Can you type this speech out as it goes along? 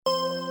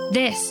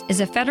This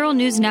is a Federal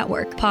News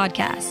Network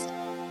podcast.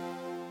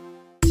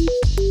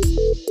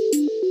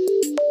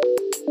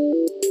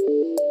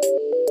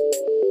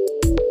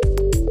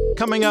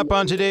 Coming up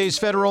on today's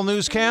Federal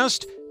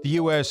Newscast, the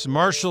U.S.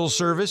 Marshals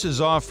Service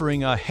is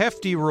offering a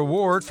hefty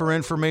reward for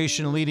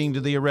information leading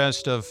to the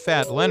arrest of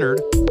Fat Leonard.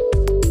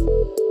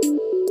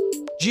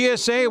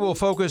 GSA will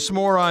focus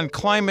more on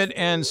climate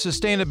and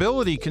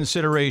sustainability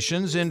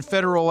considerations in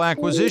federal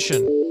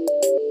acquisition.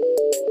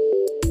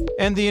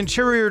 And the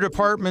Interior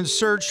Department's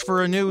search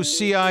for a new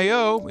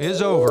CIO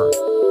is over.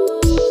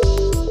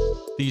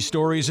 These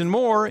stories and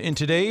more in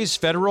today's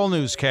Federal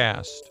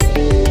Newscast.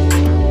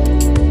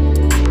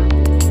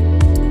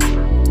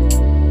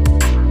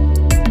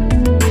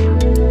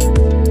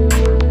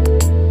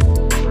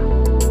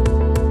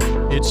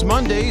 It's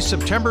Monday,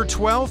 September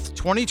 12th,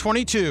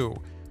 2022.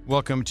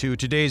 Welcome to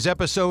today's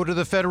episode of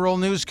the Federal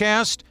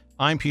Newscast.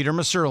 I'm Peter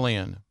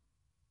Musurlian.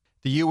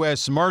 The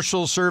U.S.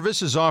 Marshals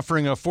Service is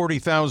offering a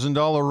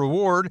 $40,000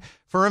 reward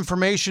for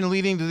information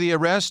leading to the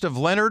arrest of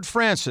Leonard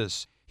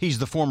Francis. He's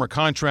the former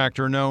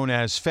contractor known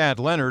as Fat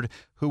Leonard,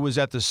 who was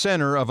at the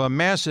center of a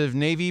massive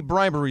Navy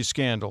bribery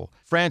scandal.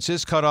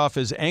 Francis cut off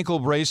his ankle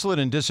bracelet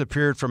and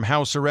disappeared from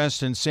house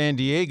arrest in San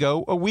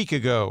Diego a week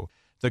ago.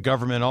 The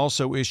government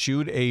also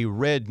issued a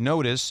red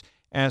notice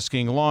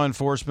asking law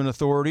enforcement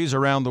authorities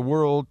around the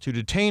world to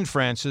detain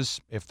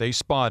Francis if they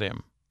spot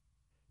him.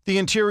 The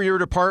Interior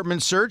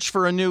Department's search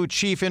for a new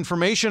chief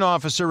information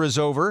officer is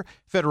over.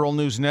 Federal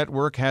News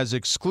Network has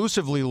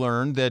exclusively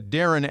learned that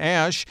Darren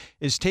Ash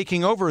is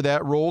taking over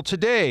that role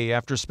today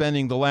after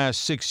spending the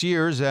last 6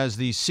 years as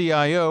the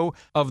CIO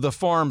of the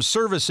Farm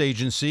Service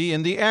Agency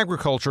in the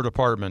Agriculture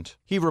Department.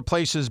 He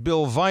replaces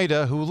Bill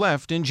Vida, who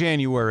left in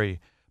January.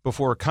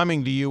 Before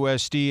coming to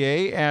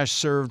USDA, Ash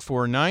served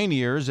for 9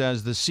 years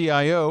as the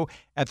CIO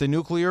at the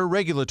Nuclear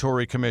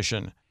Regulatory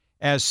Commission.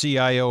 As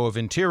CIO of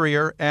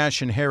Interior,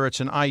 Ash inherits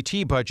an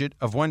IT budget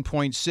of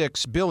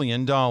 $1.6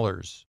 billion.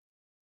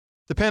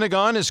 The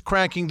Pentagon is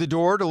cracking the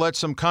door to let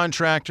some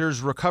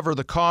contractors recover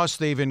the costs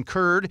they've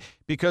incurred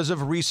because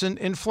of recent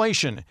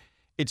inflation.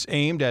 It's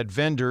aimed at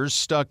vendors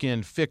stuck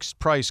in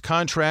fixed-price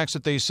contracts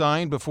that they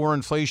signed before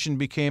inflation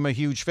became a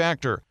huge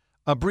factor.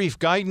 A brief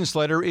guidance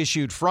letter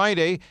issued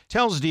Friday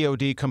tells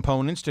DoD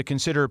components to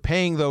consider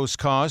paying those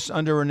costs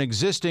under an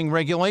existing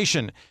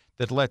regulation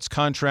that lets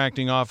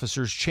contracting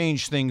officers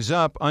change things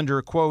up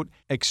under, quote,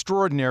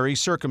 extraordinary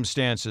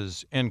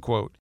circumstances, end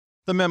quote.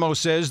 The memo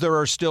says there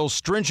are still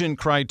stringent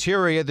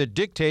criteria that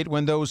dictate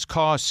when those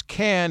costs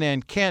can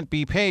and can't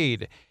be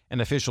paid, and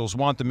officials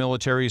want the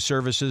military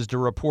services to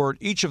report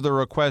each of the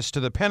requests to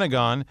the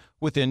Pentagon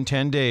within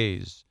 10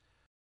 days.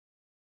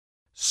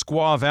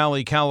 Squaw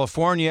Valley,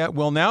 California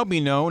will now be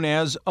known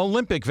as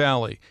Olympic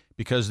Valley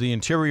because the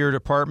Interior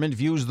Department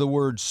views the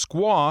word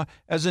squaw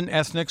as an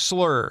ethnic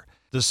slur.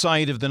 The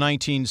site of the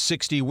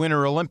 1960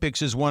 Winter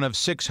Olympics is one of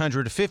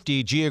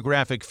 650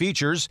 geographic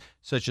features,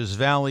 such as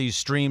valleys,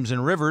 streams,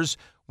 and rivers,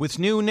 with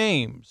new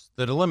names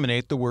that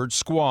eliminate the word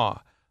squaw.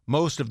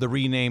 Most of the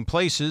renamed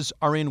places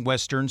are in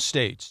western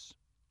states.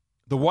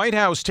 The White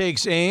House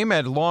takes aim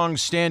at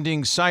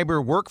long-standing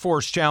cyber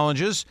workforce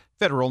challenges.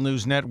 Federal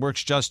News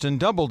Network's Justin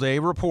Doubleday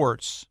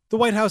reports. The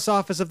White House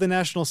Office of the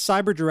National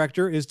Cyber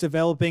Director is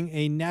developing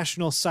a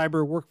national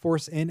cyber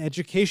workforce and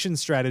education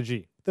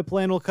strategy. The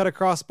plan will cut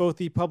across both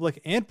the public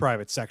and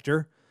private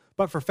sector.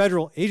 But for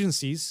federal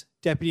agencies,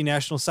 Deputy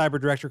National Cyber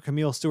Director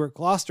Camille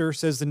Stewart-Gloucester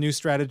says the new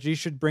strategy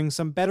should bring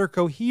some better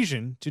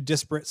cohesion to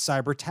disparate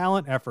cyber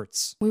talent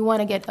efforts. We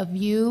want to get a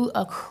view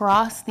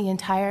across the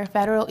entire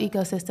federal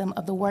ecosystem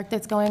of the work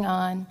that's going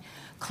on,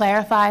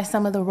 clarify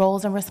some of the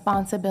roles and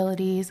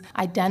responsibilities,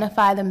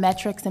 identify the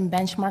metrics and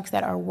benchmarks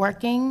that are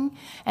working,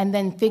 and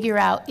then figure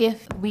out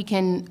if we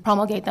can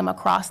promulgate them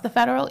across the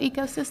federal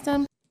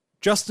ecosystem.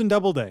 Justin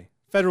Doubleday,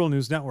 Federal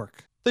News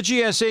Network. The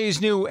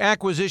GSA's new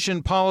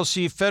Acquisition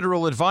Policy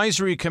Federal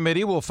Advisory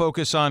Committee will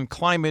focus on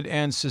climate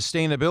and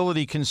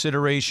sustainability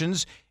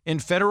considerations in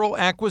federal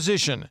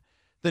acquisition.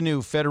 The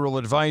new Federal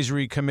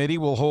Advisory Committee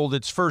will hold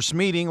its first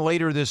meeting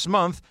later this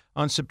month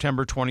on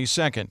September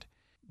 22nd.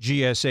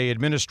 GSA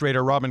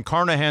Administrator Robin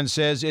Carnahan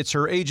says it's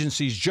her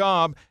agency's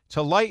job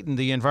to lighten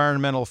the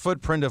environmental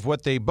footprint of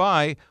what they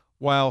buy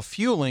while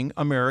fueling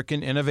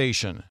American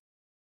innovation.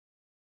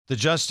 The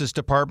Justice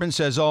Department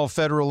says all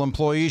federal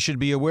employees should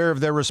be aware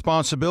of their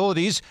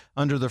responsibilities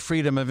under the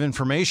Freedom of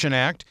Information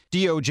Act.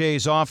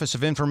 DOJ's Office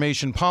of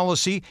Information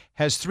Policy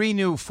has 3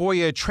 new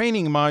FOIA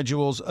training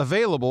modules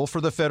available for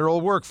the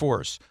federal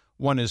workforce.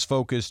 One is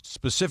focused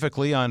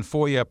specifically on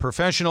FOIA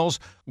professionals,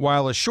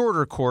 while a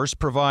shorter course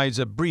provides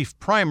a brief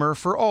primer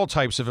for all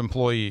types of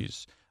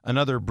employees.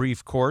 Another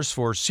brief course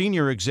for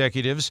senior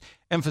executives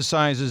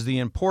emphasizes the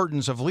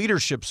importance of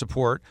leadership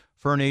support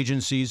for an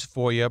agency's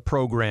FOIA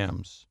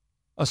programs.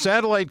 A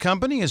satellite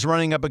company is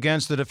running up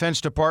against the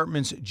Defense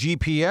Department's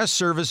GPS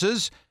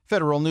services.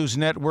 Federal News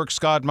Network's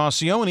Scott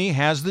Maucione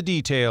has the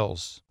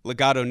details.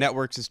 Legato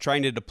Networks is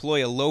trying to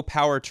deploy a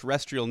low-power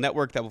terrestrial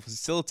network that will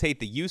facilitate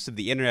the use of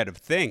the Internet of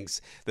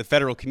Things. The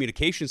Federal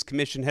Communications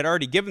Commission had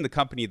already given the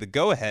company the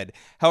go-ahead.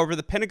 However,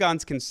 the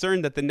Pentagon's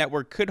concerned that the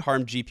network could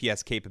harm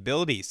GPS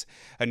capabilities.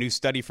 A new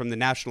study from the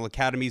National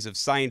Academies of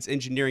Science,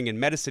 Engineering, and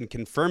Medicine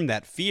confirmed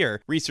that fear.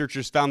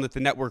 Researchers found that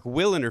the network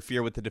will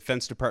interfere with the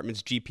Defense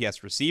Department's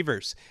GPS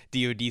receivers.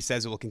 DoD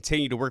says it will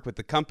continue to work with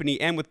the company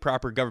and with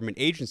proper government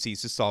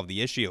agencies to solve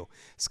the issue.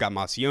 Scott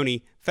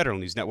Maucione, Federal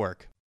News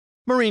Network.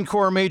 Marine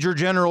Corps Major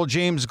General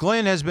James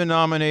Glynn has been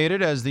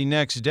nominated as the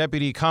next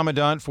Deputy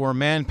Commandant for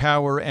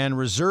Manpower and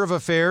Reserve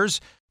Affairs,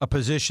 a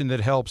position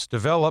that helps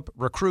develop,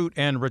 recruit,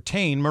 and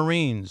retain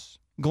Marines.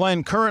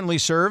 Glynn currently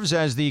serves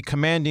as the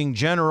Commanding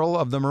General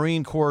of the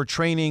Marine Corps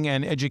Training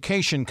and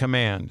Education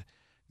Command.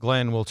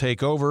 Glynn will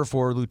take over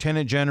for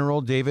Lieutenant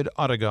General David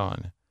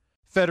Otagon.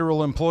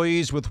 Federal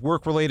employees with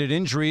work-related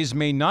injuries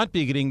may not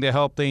be getting the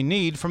help they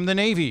need from the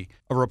Navy.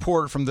 A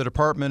report from the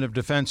Department of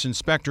Defense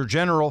Inspector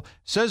General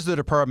says the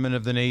Department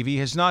of the Navy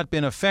has not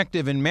been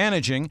effective in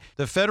managing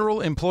the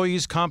Federal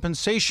Employees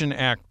Compensation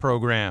Act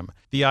program.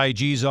 The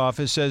IG's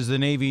office says the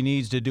Navy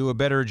needs to do a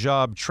better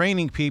job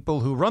training people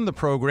who run the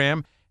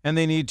program, and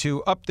they need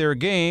to up their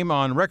game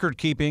on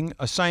record-keeping,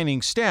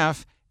 assigning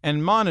staff,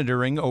 and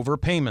monitoring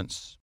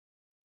overpayments.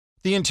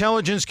 The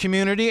intelligence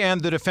community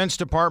and the Defense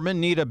Department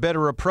need a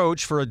better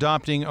approach for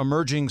adopting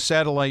emerging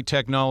satellite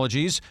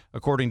technologies,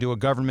 according to a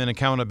Government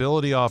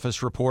Accountability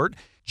Office report.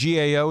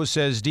 GAO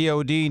says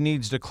DoD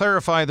needs to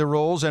clarify the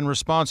roles and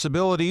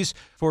responsibilities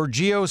for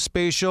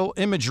geospatial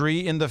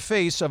imagery in the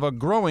face of a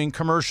growing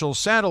commercial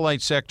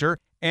satellite sector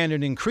and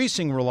an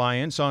increasing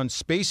reliance on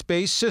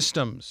space-based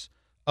systems.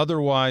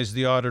 Otherwise,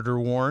 the auditor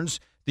warns,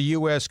 the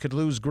U.S. could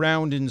lose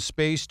ground in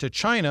space to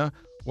China,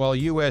 while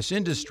U.S.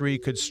 industry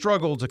could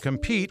struggle to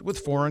compete with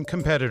foreign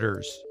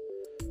competitors.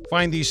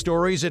 Find these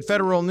stories at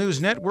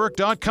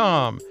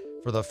federalnewsnetwork.com.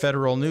 For the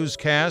Federal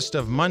Newscast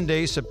of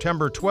Monday,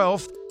 September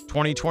 12th,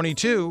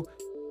 2022,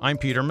 I'm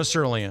Peter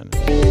Musurlian.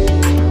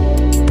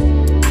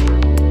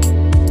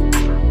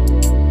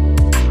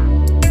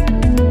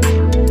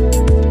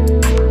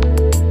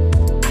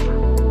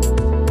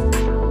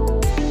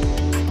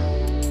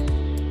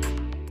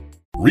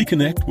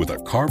 Reconnect with a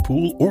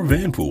carpool or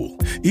vanpool.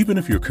 Even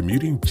if you're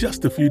commuting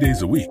just a few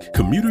days a week,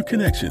 Commuter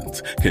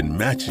Connections can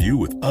match you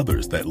with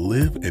others that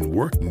live and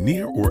work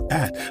near or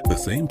at the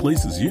same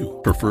place as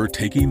you. Prefer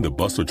taking the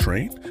bus or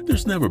train?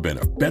 There's never been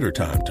a better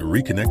time to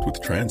reconnect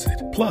with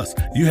transit. Plus,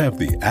 you have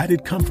the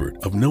added comfort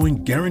of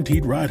knowing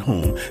Guaranteed Ride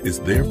Home is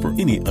there for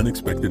any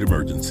unexpected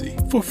emergency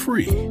for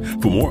free.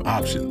 For more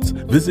options,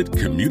 visit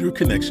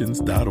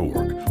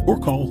commuterconnections.org or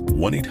call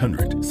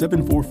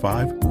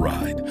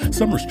 1-800-745-RIDE.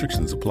 Some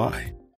restrictions apply.